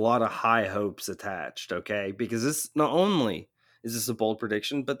has a lot of high hopes attached, okay? Because this not only is this a bold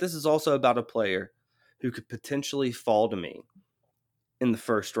prediction, but this is also about a player who could potentially fall to me in the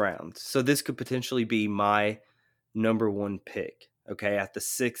first round. So this could potentially be my number one pick, okay, at the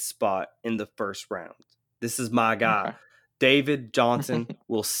 6th spot in the first round. This is my guy. Okay. David Johnson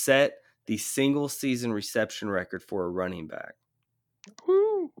will set the single season reception record for a running back.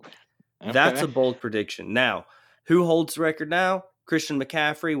 Woo. Okay. That's a bold prediction. Now, who holds the record now? Christian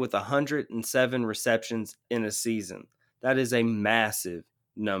McCaffrey with 107 receptions in a season. That is a massive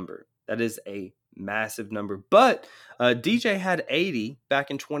number. But DJ had 80 back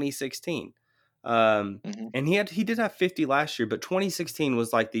in 2016. And he did have 50 last year, but 2016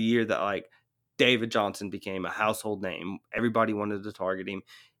 was like the year that like David Johnson became a household name. Everybody wanted to target him.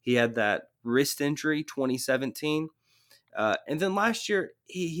 He had that wrist injury 2017. And then last year,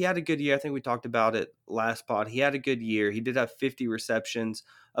 he had a good year. I think we talked about it last pod. He had a good year. He did have 50 receptions,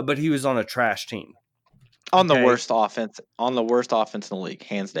 but he was on a trash team. On the worst offense in the league,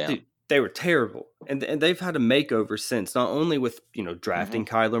 hands down. Dude, they were terrible. And they've had a makeover since, not only with, drafting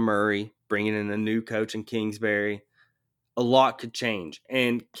Kyler Murray, bringing in a new coach in Kingsbury. A lot could change.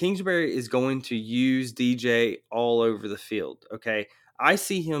 And Kingsbury is going to use DJ all over the field, okay? I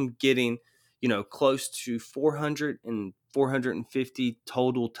see him getting, close to 400 and 450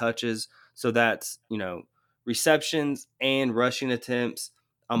 total touches. So that's, receptions and rushing attempts.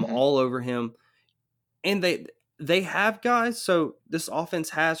 I'm all over him. And they have guys. So this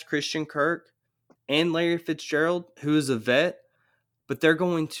offense has Christian Kirk and Larry Fitzgerald, who is a vet, but they're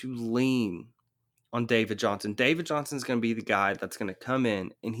going to lean on David Johnson. David Johnson's going to be the guy that's going to come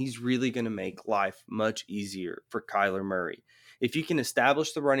in, and he's really going to make life much easier for Kyler Murray. If you can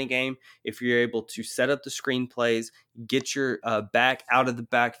establish the running game, if you're able to set up the screen plays, get your back out of the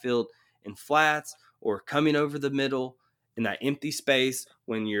backfield in flats or coming over the middle in that empty space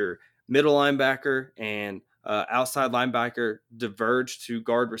when your middle linebacker and outside linebacker diverge to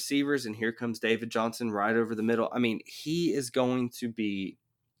guard receivers, and here comes David Johnson right over the middle. I mean, he is going to be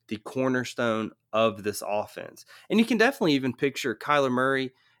the cornerstone of this offense. And you can definitely even picture Kyler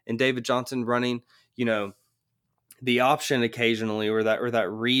Murray and David Johnson running, the option occasionally or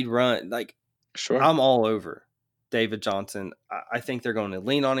that read run. Like, sure. I'm all over David Johnson. I think they're going to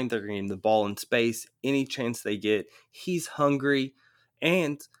lean on him. They're going to give him the ball in space any chance they get. He's hungry,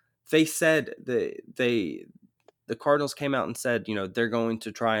 and they said the Cardinals came out and said, they're going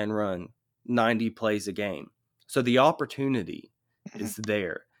to try and run 90 plays a game. So the opportunity is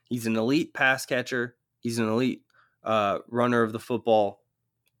there. He's an elite pass catcher. He's an elite runner of the football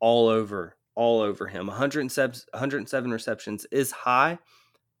all over him. 107 receptions is high,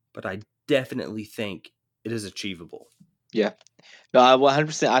 but I definitely think it is achievable. Yeah. No,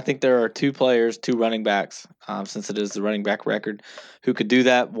 100%. I think there are two running backs, since it is the running back record, who could do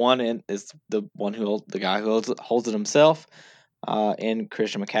that. One is the guy who holds it himself, and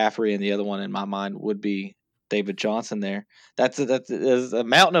Christian McCaffrey, and the other one in my mind would be David Johnson. There, that's a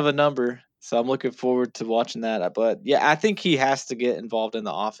mountain of a number. So I'm looking forward to watching that. But yeah, I think he has to get involved in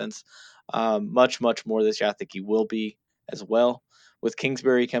the offense, much more this year. I think he will be as well with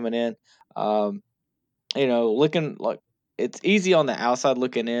Kingsbury coming in. Looking like. It's easy on the outside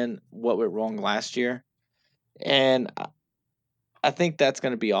looking in what went wrong last year, and I think that's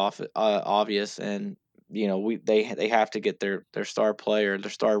going to be obvious. And they have to get their star player, their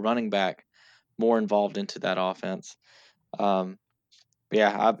star running back, more involved into that offense. Mountain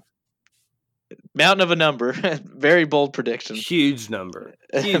of a number, very bold prediction. Huge number.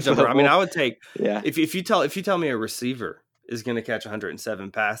 I mean, I would take if you tell me a receiver is going to catch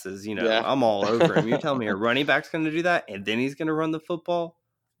 107 passes, I'm all over him. You tell me a running back's going to do that, and then he's going to run the football.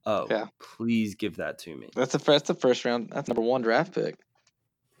 Oh, yeah. Please give that to me. That's the first round. That's number 1 draft pick.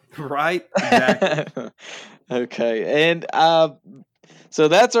 Right. Exactly. Okay, and so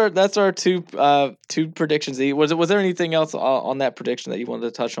that's our two predictions. Was there anything else on that prediction that you wanted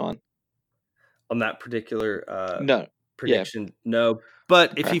to touch on? On that particular no prediction, no.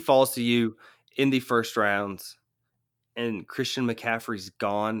 But if he falls to you in the first rounds, and Christian McCaffrey's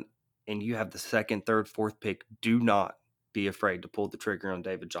gone, and you have the 2nd, 3rd, 4th pick, do not be afraid to pull the trigger on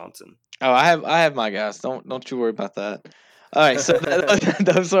David Johnson. Oh, I have my guys. Don't you worry about that. All right, so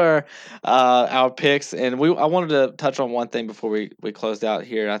those are our picks, and I wanted to touch on one thing before we closed out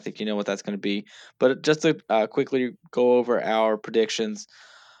here. I think you know what that's going to be, but just to quickly go over our predictions.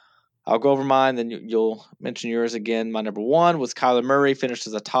 I'll go over mine, then you'll mention yours again. My number 1 was Kyler Murray, finished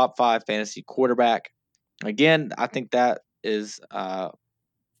as a top 5 fantasy quarterback. Again, I think that is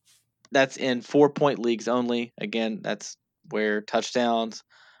that's in 4-point leagues only. Again, that's where touchdowns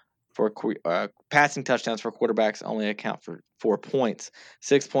for passing touchdowns for quarterbacks only account for 4 points.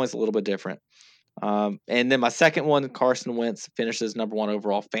 6 points, a little bit different. And then my second one, Carson Wentz, finishes number 1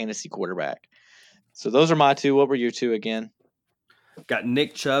 overall fantasy quarterback. So those are my 2. What were your 2 again? Got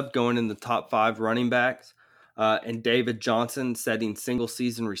Nick Chubb going in the top 5 running backs, and David Johnson setting single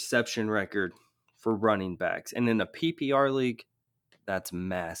season reception record for running backs. And in a PPR league, that's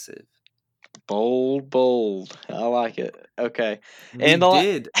massive. Bold. I like it. Okay. And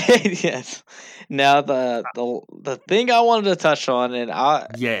did. Yes. Now the thing I wanted to touch on, and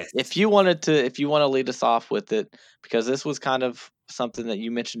if you want to lead us off with it, because this was kind of something that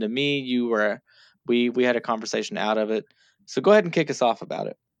you mentioned to me, we had a conversation out of it. So go ahead and kick us off about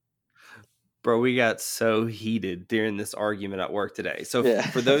it. Bro, we got so heated during this argument at work today. So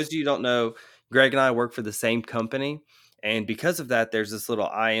for those of you who don't know, Greg and I work for the same company. And because of that, there's this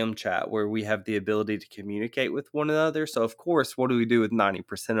little IM chat where we have the ability to communicate with one another. So, of course, what do we do with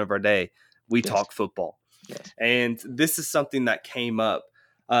 90% of our day? We talk football. Yes. And this is something that came up.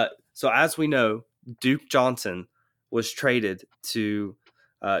 So as we know, Duke Johnson was traded to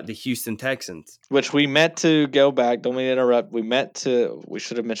the Houston Texans. Which we meant to go back. Don't mean to interrupt. We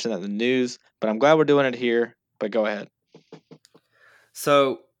should have mentioned that in the news, but I'm glad we're doing it here. But go ahead.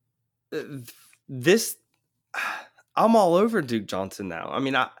 So I'm all over Duke Johnson now. I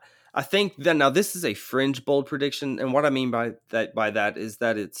mean, I think that now this is a fringe bold prediction. And what I mean by that is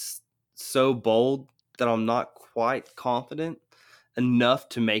that it's so bold that I'm not quite confident enough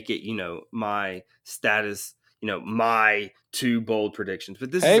to make it, my status, my 2 bold predictions.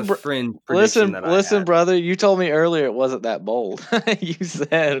 But this is a fringe prediction. Listen, brother, you told me earlier it wasn't that bold. You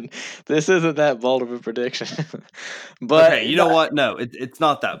said this isn't that bold of a prediction. But okay, you know what? No, it's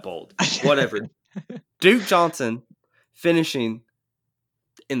not that bold. Whatever. Duke Johnson finishing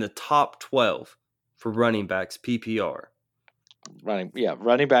in the top 12 for running backs PPR. Running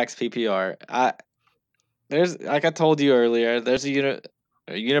backs PPR. There's, like I told you earlier, there's a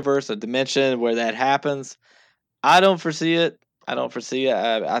universe, a dimension where that happens. I don't foresee it.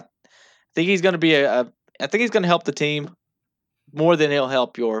 I think he's going to be I think he's going to help the team more than he'll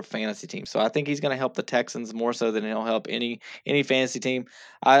help your fantasy team. So I think he's going to help the Texans more so than he'll help any fantasy team.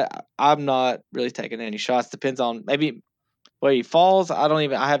 I'm not really taking any shots. Depends on maybe where he falls, I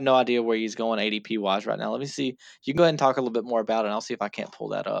have no idea where he's going ADP wise right now. Let me see. You can go ahead and talk a little bit more about it, and I'll see if I can't pull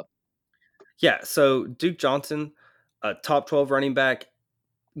that up. Yeah, so Duke Johnson, top 12 running back.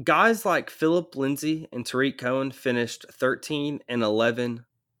 Guys like Phillip Lindsay and Tariq Cohen finished 13 and 11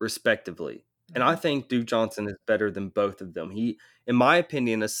 respectively. And I think Duke Johnson is better than both of them. He, in my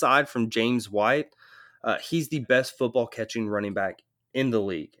opinion, aside from James White, he's the best football catching running back in the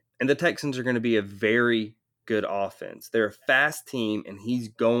league. And the Texans are going to be a very good offense. They're a fast team, and he's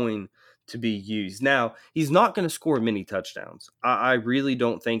going to be used. Now, he's not going to score many touchdowns. I really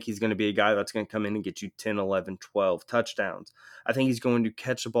don't think he's going to be a guy that's going to come in and get you 10, 11, 12 touchdowns. I think he's going to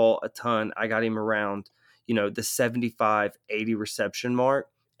catch the ball a ton. I got him around, the 75, 80 reception mark.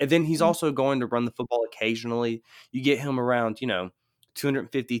 And then he's also going to run the football occasionally. You get him around,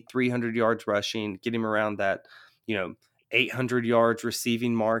 250, 300 yards rushing, get him around that, 800 yards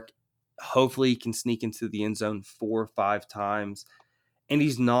receiving mark. Hopefully he can sneak into the end zone 4 or 5 times. And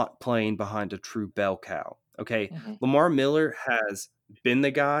he's not playing behind a true bell cow. Okay. Mm-hmm. Lamar Miller has been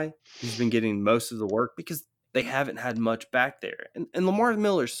the guy who's been getting most of the work because they haven't had much back there. And Lamar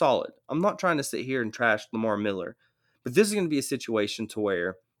Miller's solid. I'm not trying to sit here and trash Lamar Miller, but this is going to be a situation to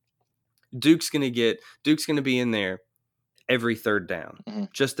where Duke's going to be in there every third down,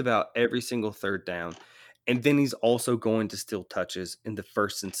 just about every single third down. And then he's also going to steal touches in the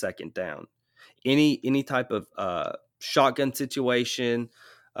first and second down. Any type of shotgun situation,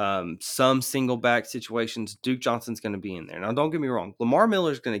 some single back situations, Duke Johnson's going to be in there. Now, don't get me wrong. Lamar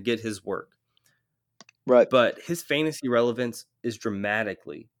Miller's going to get his work. Right. But his fantasy relevance is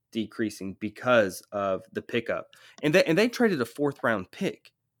dramatically decreasing because of the pickup. And they traded a 4th round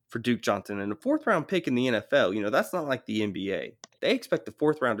pick for Duke Johnson. And a 4th round pick in the NFL, that's not like the NBA. They expect the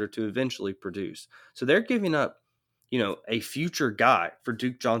 4th rounder to eventually produce. So they're giving up, a future guy for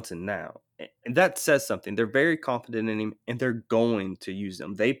Duke Johnson now. And that says something. They're very confident in him, and they're going to use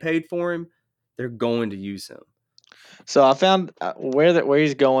him. They paid for him. They're going to use him. So I found where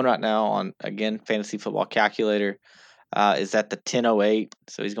he's going right now on, again, Fantasy Football Calculator is at the 10:08.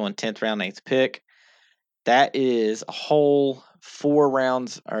 So he's going 10th round, 8th pick. That is a whole 4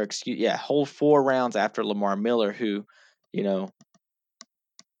 rounds, whole 4 rounds after Lamar Miller, who,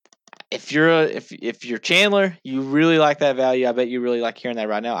 if you're Chandler, you really like that value. I bet you really like hearing that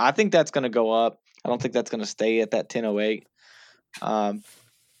right now. I think that's going to go up. I don't think that's going to stay at that 10:08.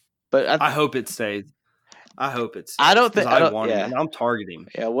 But I hope it stays. I hope it's. I don't think I want him, and I'm targeting.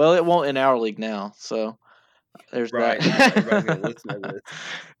 Yeah, well, it won't in our league now, so there's right. that. Everybody's gonna listen to this.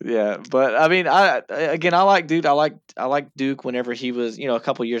 Yeah, but I mean, I like Duke. I like Duke whenever he was, a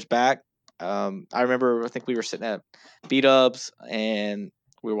couple years back. I remember, I think we were sitting at B-Dubs and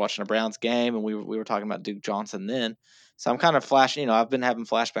we were watching a Browns game, and we were talking about Duke Johnson then. So I'm kind of flashing. I've been having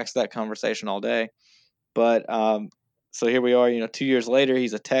flashbacks to that conversation all day. But so here we are. 2 years later,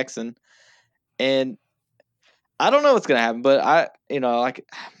 he's a Texan, and I don't know what's gonna happen, but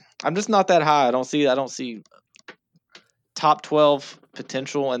I'm just not that high. I don't see top 12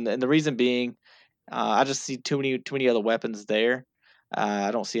 potential, and the reason being, I just see too many other weapons there. I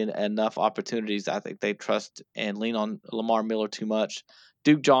don't see enough opportunities. I think they trust and lean on Lamar Miller too much.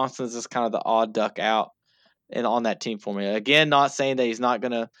 Duke Johnson is just kind of the odd duck out and on that team for me. Again, not saying that he's not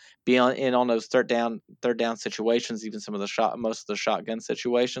going to be on those third down situations, even some of most of the shotgun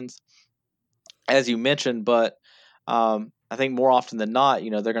situations, as you mentioned. But I think more often than not,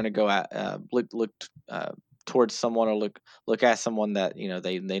 they're going to go at look towards someone, or look at someone that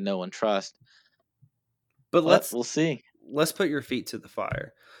they know and trust. But we'll see. Let's put your feet to the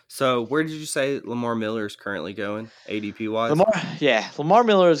fire. So where did you say Lamar Miller is currently going, ADP wise? Lamar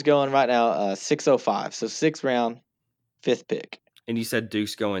Miller is going right now 6:05, so 6th round, 5th pick. And you said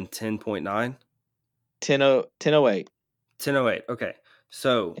Duke's going 10.9? 10:08. 10:08. Okay.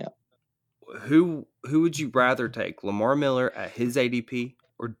 So who would you rather take, Lamar Miller at his ADP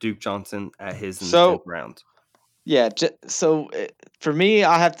or Duke Johnson at his in the 10th round? Yeah, so for me,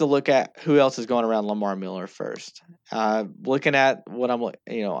 I have to look at who else is going around Lamar Miller first. Looking at what I'm,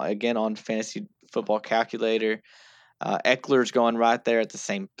 again on Fantasy Football Calculator, Eckler's going right there at the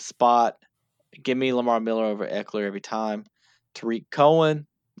same spot. Give me Lamar Miller over Eckler every time. Tariq Cohen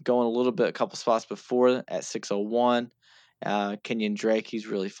going a couple spots before at 6:01. Kenyon Drake, he's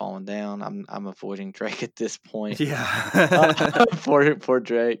really fallen down. I'm avoiding Drake at this point. Yeah, poor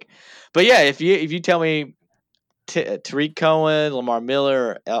Drake. But yeah, if you tell me Tariq Cohen, Lamar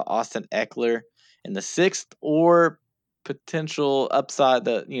Miller, or Austin Eckler in the 6th, or potential upside,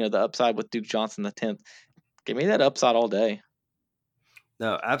 the upside with Duke Johnson the 10th, give me that upside all day.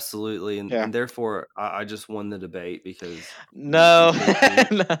 No, absolutely, Yeah. and therefore I just won the debate because No, you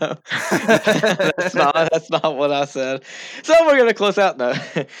picked me. no, that's not what I said. So we're gonna close out. No,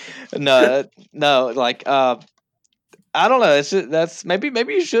 no. Like, I don't know. It's just, that's maybe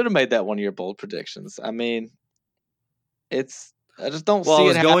you should have made that one of your bold predictions. I mean, I just don't Well, I see it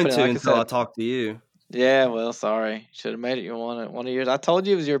was going happening. to Like I until I said, talked to you. yeah. Well, sorry. Should have made it. You want one of yours. I told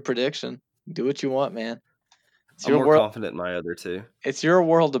you it was your prediction. Do what you want, man. It's I'm your more world. confident in my other two. It's your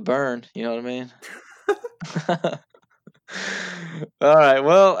world to burn. You know what I mean? All right.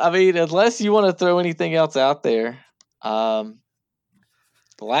 Well, I mean, unless you want to throw anything else out there, the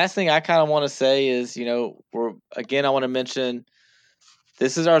last thing I kind of want to say is, I want to mention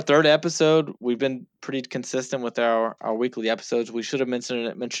this is our third episode. We've been pretty consistent with our weekly episodes. We should have mentioned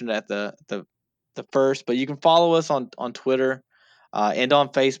it at the first, but you can follow us on Twitter and on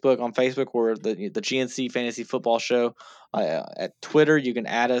Facebook. On Facebook, we're the GNC Fantasy Football Show. At Twitter, you can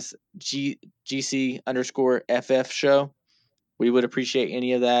add us GC_FF Show. We would appreciate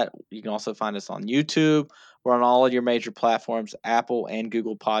any of that. You can also find us on YouTube. We're on all of your major platforms, Apple and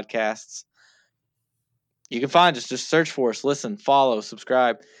Google Podcasts. You can find us. Just search for us. Listen, follow,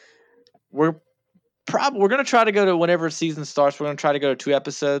 subscribe. We're going to try to go to whenever season starts. We're going to try to go to 2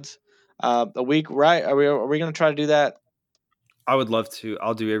 episodes a week, right? Are we going to try to do that? I would love to.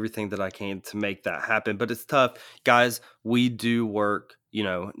 I'll do everything that I can to make that happen, but it's tough. Guys, we do work,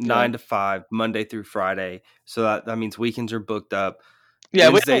 9 to 5, Monday through Friday. So that means weekends are booked up. Yeah,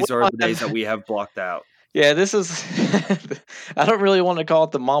 Wednesdays are the days that we have blocked out. Yeah, this is I don't really want to call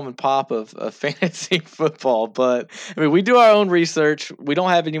it the mom and pop of fantasy football, but I mean, we do our own research. We don't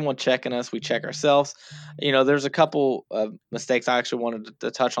have anyone checking us. We check ourselves. There's a couple of mistakes I actually wanted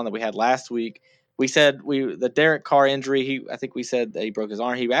to touch on that we had last week. We said the Derek Carr injury, I think we said that he broke his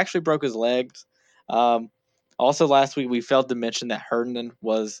arm. He actually broke his legs. Also last week we failed to mention that Herndon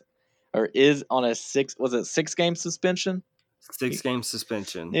is on a 6-game suspension? 6-game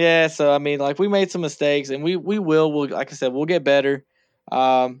suspension. Yeah, so I mean, like, we made some mistakes, and we'll like I said, we'll get better.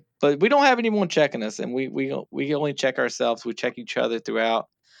 But we don't have anyone checking us, and we only check ourselves. We check each other throughout.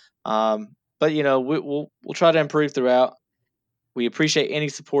 But we'll try to improve throughout. We appreciate any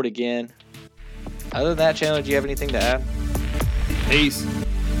support again. Other than that, Chandler, do you have anything to add? Peace.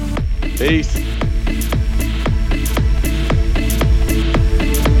 Peace.